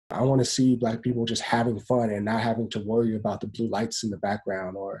I want to see Black people just having fun and not having to worry about the blue lights in the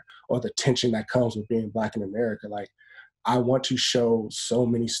background or the tension that comes with being Black in America. Like, I want to show so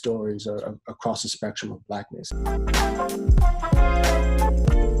many stories across the spectrum of Blackness.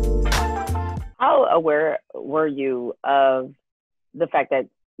 How aware were you of the fact that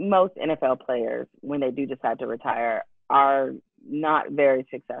most NFL players, when they do decide to retire, are not very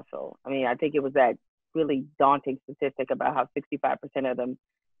successful? I mean, I think it was that really daunting statistic about how 65% of them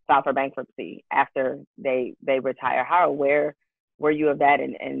file for bankruptcy after they retire. How aware were you of that,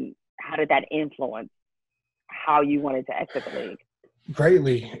 and how did that influence how you wanted to exit the league?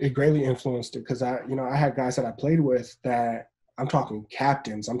 Greatly. It greatly influenced it because I had guys that I played with that I'm talking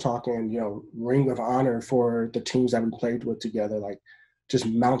captains. I'm talking, ring of honor for the teams that we played with together, like just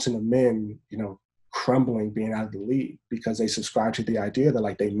mountain of men, crumbling being out of the league because they subscribe to the idea that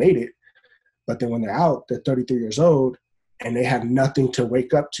like they made it. But then when they're out, they're 33 years old and they have nothing to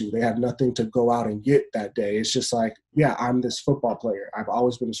wake up to. They have nothing to go out and get that day. It's just like, yeah, I'm this football player. I've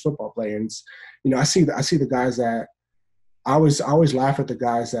always been this football player. And it's, I see the guys that I always laugh at the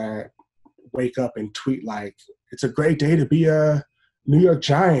guys that wake up and tweet like, it's a great day to be a New York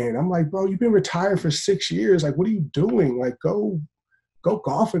Giant. I'm like, bro, you've been retired for 6 years. Like, what are you doing? Like, go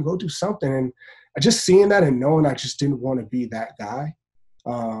golf and go do something. And just seeing that and knowing I just didn't want to be that guy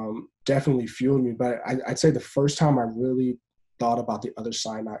definitely fueled me. But I'd say the first time I really thought about the other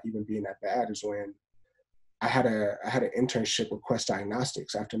side not even being that bad is when I had an internship with Quest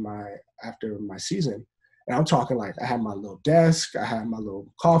Diagnostics after my season. And I'm talking like I had my little desk, I had my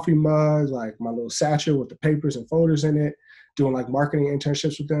little coffee mug, like my little satchel with the papers and folders in it, doing like marketing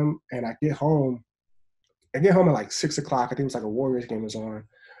internships with them. And I get home at like 6 o'clock. I think it was like a Warriors game was on.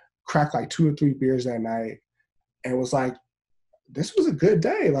 Cracked like 2 or 3 beers that night, and was like, this was a good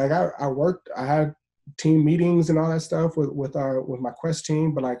day. Like I worked, I had team meetings and all that stuff with my Quest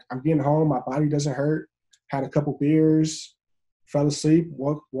team. But like I'm getting home, my body doesn't hurt. Had a couple beers, fell asleep,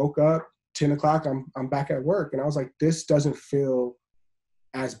 woke up. 10 o'clock, I'm back at work. And I was like, this doesn't feel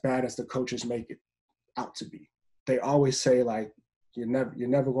as bad as the coaches make it out to be. They always say like, you're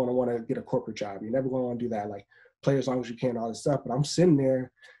never going to want to get a corporate job. You're never going to want to do that. Like, play as long as you can, all this stuff. But I'm sitting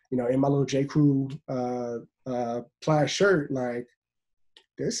there, in my little J. Crew plaid shirt, like,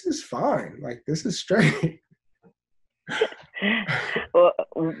 this is fine. Like, this is straight. Well,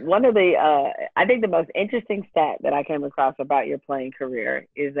 one of the, I think the most interesting stat that I came across about your playing career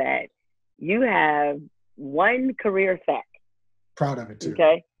is that you have 1 career sack. Proud of it too.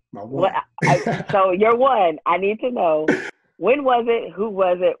 Okay. My one. So you're one. I need to know, when was it? Who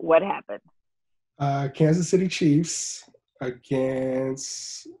was it? What happened? Kansas City Chiefs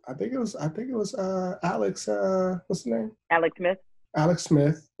against I think it was Alex. What's the name? Alex Smith. Alex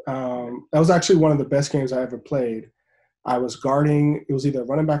Smith. That was actually one of the best games I ever played. I was guarding. It was either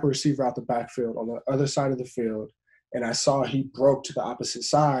running back or receiver out the backfield on the other side of the field, and I saw he broke to the opposite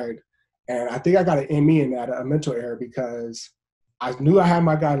side. And I think I got an ME in that, a mental error, because I knew I had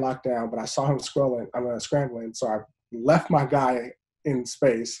my guy locked down, but I saw him scrambling. So I left my guy in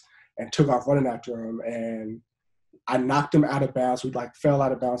space and took off running after him. And I knocked him out of bounds. We like fell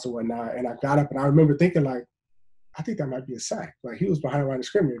out of bounds and whatnot. And I got up and I remember thinking like, I think that might be a sack. Like, he was behind line of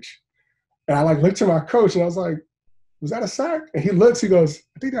scrimmage. And I like looked to my coach and I was like, was that a sack? And he looks, he goes,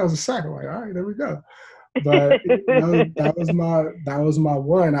 I think that was a sack. I'm like, all right, there we go. But that was my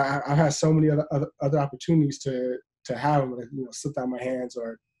one. I had so many other opportunities to have them, slipped out my hands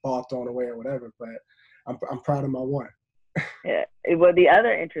or ball thrown away or whatever. But I'm proud of my one. Yeah. Well, the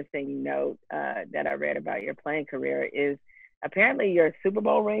other interesting note that I read about your playing career is apparently your Super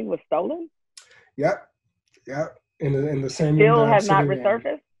Bowl ring was stolen. Yep. In the same. Still have not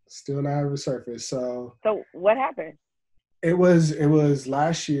resurfaced. Still not resurfaced. So what happened? It was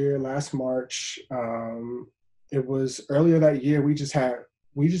last March. It was earlier that year. We just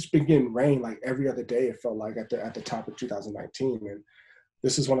been getting rain like every other day. It felt like at the top of 2019, and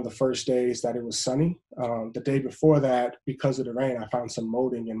this is one of the first days that it was sunny. The day before that, because of the rain, I found some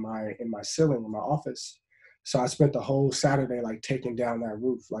molding in my ceiling in my office. So I spent the whole Saturday like taking down that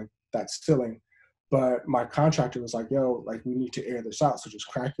roof, like that ceiling. But my contractor was like, "Yo, like we need to air this out, so just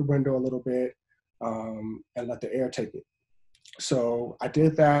crack your window a little bit and let the air take it." So I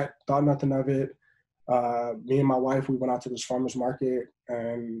did that, thought nothing of it. Me and my wife, we went out to this farmer's market,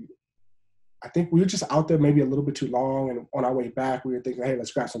 and I think we were just out there maybe a little bit too long. And on our way back, we were thinking, hey,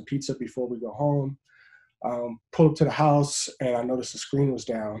 let's grab some pizza before we go home. Pulled up to the house, and I noticed the screen was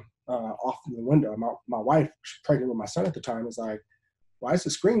down off in the window. My wife, pregnant with my son at the time, was like, why is the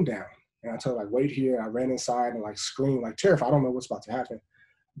screen down? And I told her, like, wait here. I ran inside and, like, screamed, like, terrified. I don't know what's about to happen.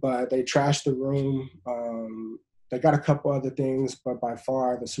 But they trashed the room. they got a couple other things, but by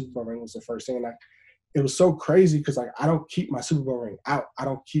far the Super Bowl ring was the first thing. And it was so crazy because like I don't keep my Super Bowl ring out. I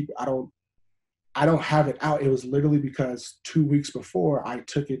don't have it out. It was literally because 2 weeks before I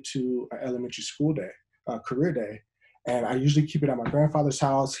took it to an elementary school day, career day. And I usually keep it at my grandfather's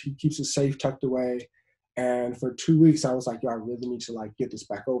house. He keeps it safe, tucked away. And for 2 weeks, I was like, yo, I really need to like get this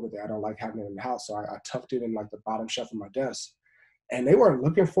back over there. I don't like having it in the house. So I tucked it in like the bottom shelf of my desk. And they weren't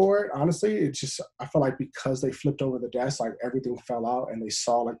looking for it, honestly. It's just, I feel like because they flipped over the desk, like everything fell out and they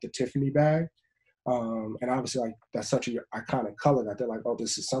saw like the Tiffany bag. And obviously like that's such an iconic color that they're like, oh,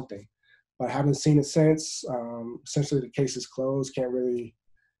 this is something. But I haven't seen it since. Essentially the case is closed.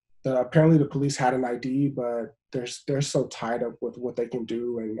 Apparently the police had an ID, but they're so tied up with what they can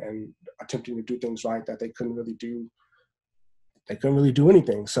do and attempting to do things right that they couldn't really do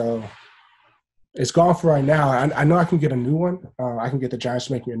anything. So it's gone for right now. I know I can get a new one. I can get the Giants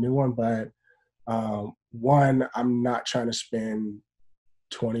to make me a new one, but one, I'm not trying to spend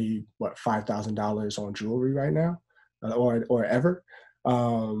 $5,000 on jewelry right now, or ever.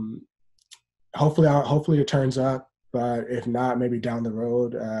 Hopefully it turns up, but if not, maybe down the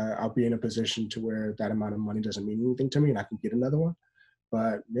road, I'll be in a position to where that amount of money doesn't mean anything to me and I can get another one.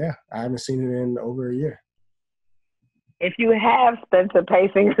 But yeah, I haven't seen it in over a year. If you have Spencer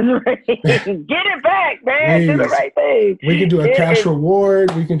Paysinger's ring, get it back, man. Please. Do the right thing. We can do a cash reward.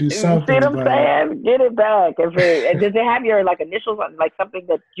 We can do something. You see what I'm saying? Get it back. Does it have your like initials on, like something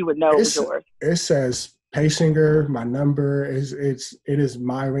that you would know was yours? It says Paysinger. My number it is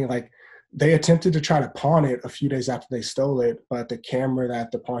my ring. Like they attempted to try to pawn it a few days after they stole it, but the camera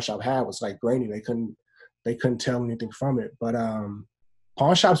that the pawn shop had was like grainy. They couldn't tell anything from it. But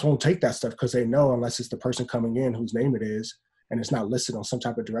pawn shops won't take that stuff because they know unless it's the person coming in whose name it is and it's not listed on some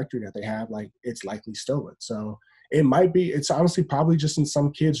type of directory that they have, like it's likely stolen. So it's honestly probably just in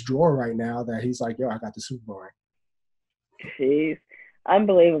some kid's drawer right now that he's like, yo, I got the Super Bowl ring. Jeez,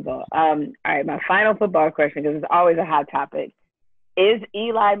 unbelievable. All right, my final football question, because it's always a hot topic. Is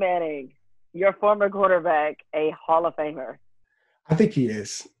Eli Manning, your former quarterback, a Hall of Famer? I think he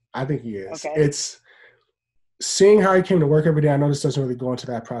is. Okay. It's seeing how he came to work every day. I know this doesn't really go into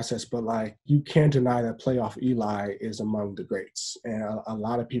that process, but like you can't deny that playoff Eli is among the greats. And a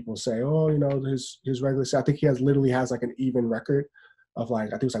lot of people say, oh, you know, his regular season. I think he literally has like an even record of like,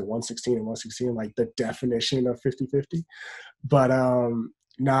 I think it's like 116 and 116, like the definition of 50-50. But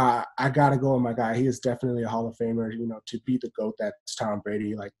nah, I gotta go with my guy. He is definitely a Hall of Famer. You know, to beat the GOAT, that's Tom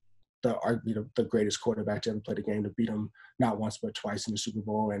Brady, like arguably the greatest quarterback to ever play the game, to beat him not once but twice in the Super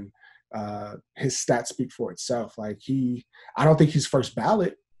Bowl. And his stats speak for itself. Like I don't think he's first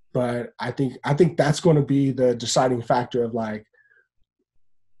ballot, but I think that's going to be the deciding factor of like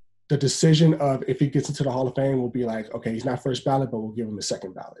the decision of if he gets into the Hall of Fame will be like, okay, he's not first ballot, but we'll give him a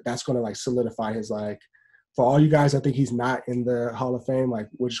second ballot. That's going to like solidify his like, for all you guys, I think he's not in the Hall of Fame. Like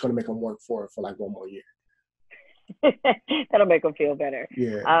we're just going to make him work for like one more year. That'll make him feel better.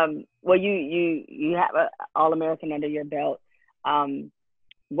 Yeah. Well, you have an All-American under your belt.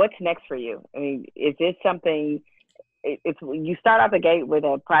 What's next for you? I mean, is this something? You start out the gate with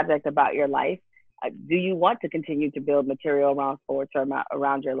a project about your life. Do you want to continue to build material around sports or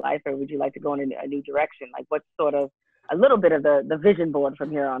around your life, or would you like to go in a new direction? Like, what's sort of a little bit of the vision board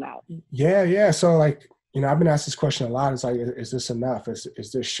from here on out? Yeah. So, like, you know, I've been asked this question a lot. It's like, is this enough?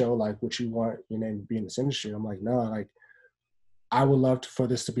 Is this show like what you want your name to be in this industry? I'm like, no. Like, I would love for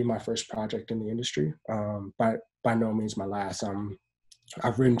this to be my first project in the industry, but by no means my last.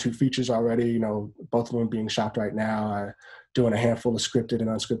 I've written 2 features already, you know, both of them being shopped right now. I'm doing a handful of scripted and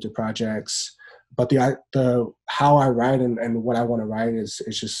unscripted projects. But the how I write and what I want to write is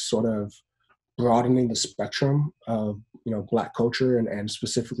just sort of broadening the spectrum of, you know, Black culture and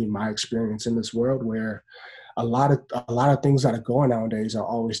specifically my experience in this world, where a lot of things that are going nowadays are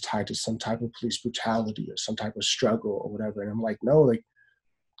always tied to some type of police brutality or some type of struggle or whatever. And I'm like, no, like,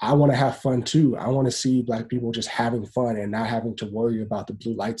 I want to have fun too. I want to see Black people just having fun and not having to worry about the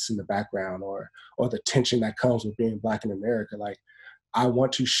blue lights in the background or the tension that comes with being Black in America. Like, I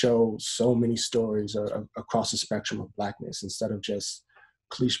want to show so many stories across the spectrum of Blackness instead of just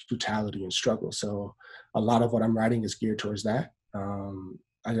police brutality and struggle. So a lot of what I'm writing is geared towards that.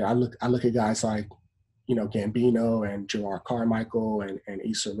 I look at guys like, you know, Gambino and Gerard Carmichael and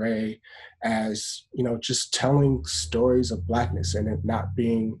Issa Rae as, you know, just telling stories of Blackness and it not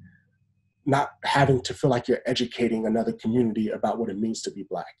having to feel like you're educating another community about what it means to be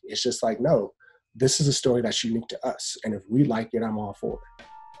Black. It's just like, no, this is a story that's unique to us. And if we like it, I'm all for it.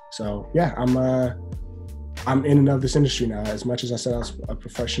 So yeah, I'm in and of this industry now. As much as I said I was a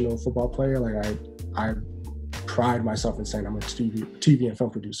professional football player, like I pride myself in saying I'm a TV and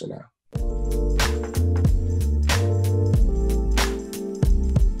film producer now.